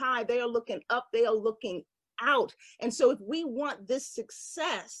flying high. They are looking up. They are looking out. And so if we want this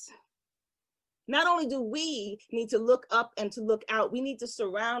success, not only do we need to look up and to look out, we need to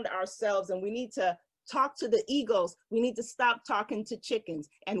surround ourselves and we need to talk to the eagles. We need to stop talking to chickens.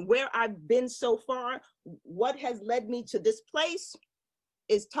 And where I've been so far, what has led me to this place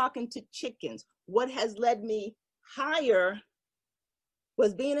is talking to chickens. What has led me higher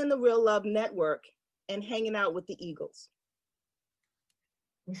was being in the Real Love Network and hanging out with the eagles.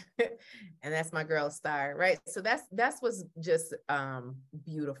 And that's my girl Star, right? So that's what's just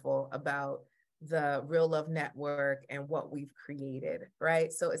beautiful about the Real Love Network and what we've created,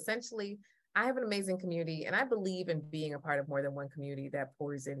 right? So essentially, I have an amazing community, and I believe in being a part of more than one community that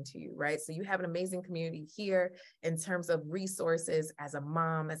pours into you, right? So you have an amazing community here in terms of resources as a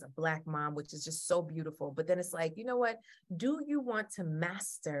mom, as a Black mom, which is just so beautiful. But then it's like, you know what? Do you want to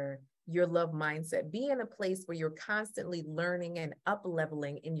master your love mindset? Be in a place where you're constantly learning and up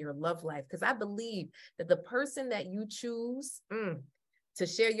leveling in your love life. Because I believe that the person that you choose to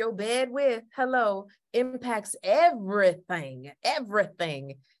share your bed with, impacts everything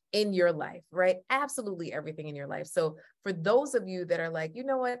in your life, right? Absolutely everything in your life. So for those of you that are like, you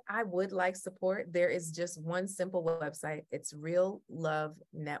know what, I would like support, there is just one simple website. It's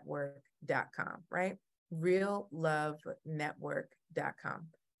reallovenetwork.com, right? reallovenetwork.com.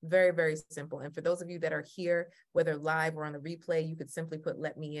 Very, very simple. And for those of you that are here, whether live or on the replay, you could simply put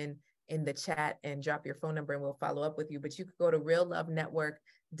let me in the chat and drop your phone number and we'll follow up with you. But you could go to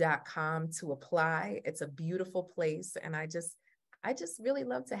reallovenetwork.com to apply. It's a beautiful place. And I just really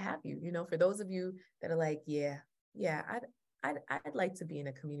love to have you. You know, for those of you that are like, yeah, I'd like to be in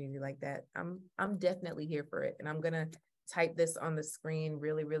a community like that. I'm definitely here for it. And I'm going to type this on the screen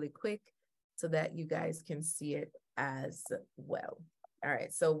really, really quick so that you guys can see it as well. All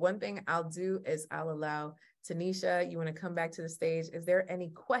right. So one thing I'll do is I'll allow Tanisha, you want to come back to the stage. Is there any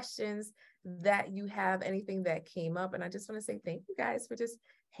questions that you have, anything that came up? And I just want to say thank you guys for just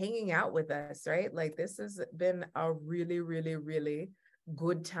hanging out with us, right? Like this has been a really, really, really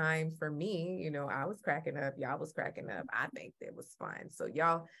good time for me. You know, I was cracking up. Y'all was cracking up. I think it was fun. So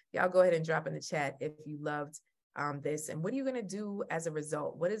y'all go ahead and drop in the chat if you loved this. And what are you going to do as a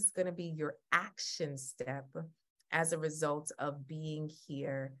result? What is going to be your action step as a result of being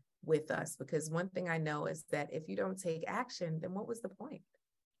here with us? Because one thing I know is that if you don't take action, then what was the point,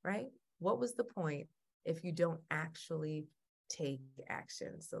 right? What was the point if you don't actually take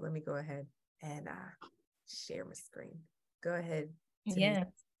action? So let me go ahead and share my screen. Go ahead. Yeah.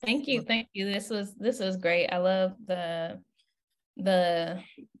 Thank you. Thank you. This was great. I love the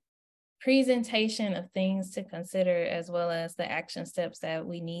presentation of things to consider, as well as the action steps that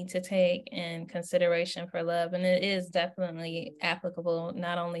we need to take in consideration for love. And it is definitely applicable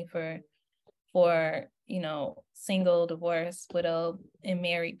not only for single, divorced, widow, and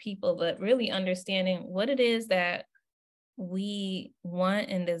married people, but really understanding what it is that we want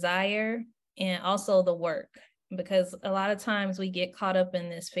and desire, and also the work. Because a lot of times we get caught up in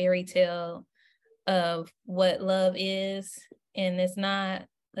this fairy tale of what love is, and it's not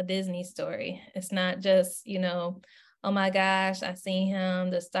a Disney story. It's not just, oh my gosh, I seen him,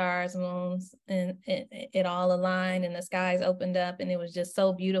 the stars, moons, and it all aligned, and the skies opened up, and it was just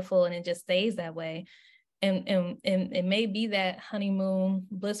so beautiful, and it just stays that way. And it may be that honeymoon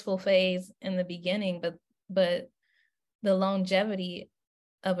blissful phase in the beginning, but the longevity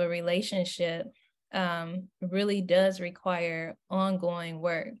of a relationship really does require ongoing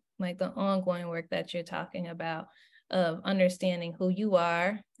work, like the ongoing work that you're talking about, of understanding who you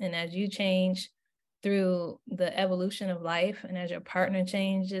are. And as you change through the evolution of life, and as your partner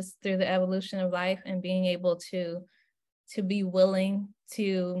changes through the evolution of life, and being able to be willing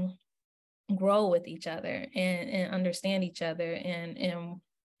to grow with each other and understand each other and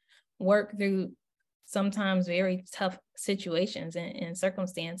work through sometimes very tough situations and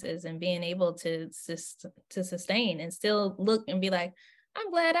circumstances, and being able to sustain and still look and be like, I'm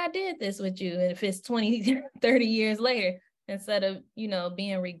glad I did this with you. And if it's 20, 30 years later, instead of,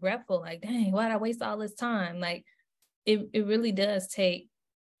 being regretful, like, dang, why'd I waste all this time? Like, it really does take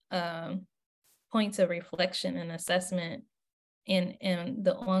points of reflection and assessment in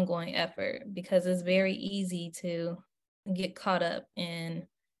the ongoing effort, because it's very easy to get caught up in,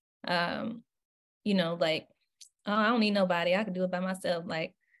 like, oh, I don't need nobody. I can do it by myself.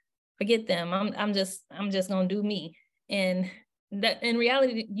 Like, forget them. I'm just gonna do me. And that in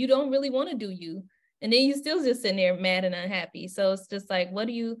reality, you don't really want to do you. And then you still just sitting there mad and unhappy. So it's just like, what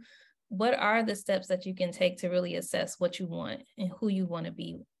are the steps that you can take to really assess what you want and who you want to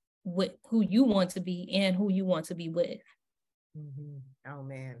be with, who you want to be, and who you want to be with? Mm-hmm. Oh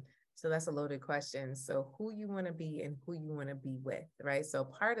man. So that's a loaded question. So who you want to be and who you want to be with, right? So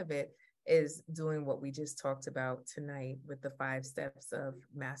part of it is doing what we just talked about tonight with the 5 steps of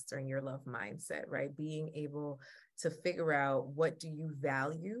mastering your love mindset, right? Being able to figure out, what do you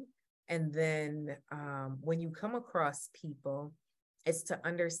value? And then when you come across people, it's to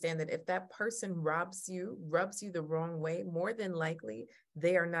understand that if that person rubs you the wrong way, more than likely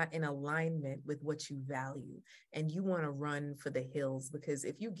they are not in alignment with what you value. And you want to run for the hills, because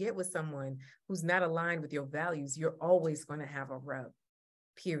if you get with someone who's not aligned with your values, you're always going to have a rub.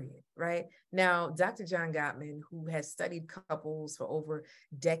 Period. Right? Now, Dr. John Gottman, who has studied couples for over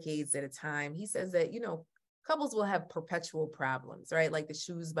decades at a time, he says that, couples will have perpetual problems, right? Like the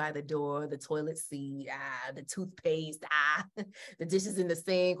shoes by the door, the toilet seat, the toothpaste, the dishes in the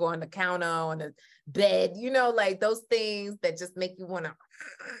sink or on the counter, on the bed, like those things that just make you want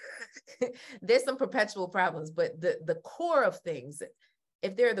to, there's some perpetual problems, but the core of things,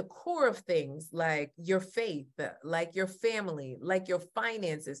 if they're the core of things, like your faith, like your family, like your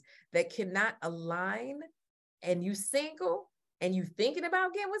finances, that cannot align, and you single and you thinking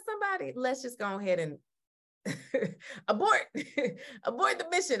about getting with somebody, let's just go ahead and abort the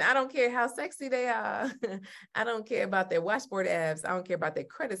mission. I don't care how sexy they are. I don't care about their washboard abs. I don't care about their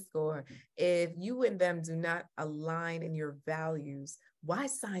credit score. If you and them do not align in your values, why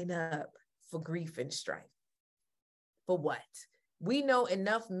sign up for grief and strife? For what? We know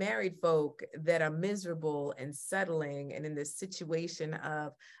enough married folk that are miserable and settling and in this situation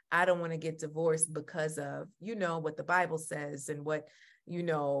of, I don't want to get divorced because of, what the Bible says, and what,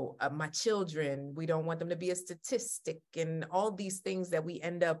 my children, we don't want them to be a statistic, and all these things that we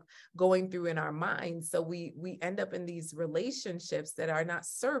end up going through in our minds. So we end up in these relationships that are not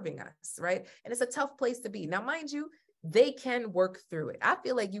serving us, right? And it's a tough place to be. Now, mind you, they can work through it. I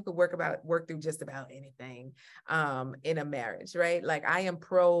feel like you could work through just about anything in a marriage, right? Like, I am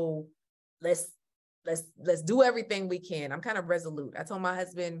pro, let's do everything we can. I'm kind of resolute. I told my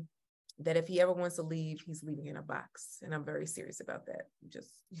husband that if he ever wants to leave, he's leaving in a box. And I'm very serious about that. Just,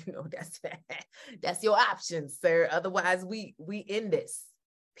 that's your option, sir. Otherwise we end this,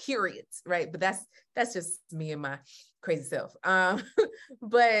 period. Right. But that's just me and my crazy self.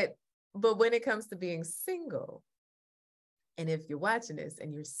 But when it comes to being single, and if you're watching this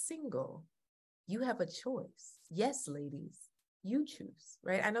and you're single, you have a choice. Yes, ladies, you choose,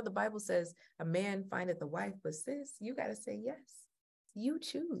 right? I know the Bible says a man findeth a wife, but sis, you got to say yes. You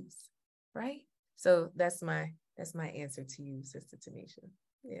choose, right? So that's my answer to you, Sister Tanisha.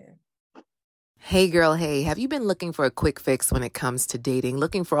 Yeah. Hey girl, hey, have you been looking for a quick fix when it comes to dating?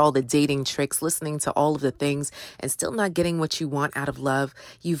 Looking for all the dating tricks, listening to all of the things, and still not getting what you want out of love?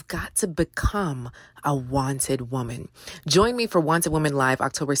 You've got to become a wanted woman. Join me for Wanted Woman Live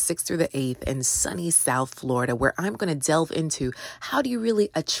October 6th through the 8th in sunny South Florida, where I'm going to delve into how do you really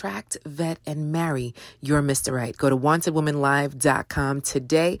attract, vet, and marry your Mr. Right. Go to wantedwomanlive.com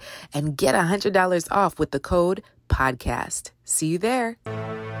today and get $100 off with the code podcast. See you there.